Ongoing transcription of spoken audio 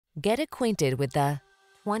Get acquainted with the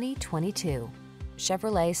 2022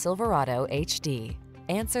 Chevrolet Silverado HD.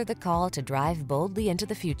 Answer the call to drive boldly into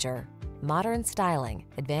the future. Modern styling,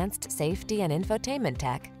 advanced safety and infotainment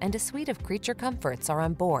tech, and a suite of creature comforts are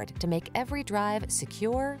on board to make every drive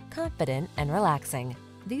secure, confident, and relaxing.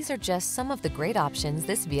 These are just some of the great options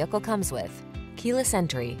this vehicle comes with: keyless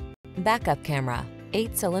entry, backup camera,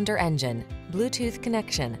 8-cylinder engine, Bluetooth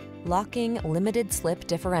connection, locking limited slip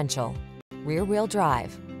differential, rear-wheel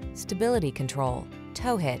drive, stability control,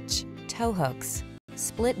 tow hitch, tow hooks,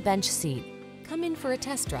 split bench seat. Come in for a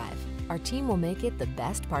test drive. Our team will make it the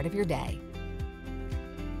best part of your day.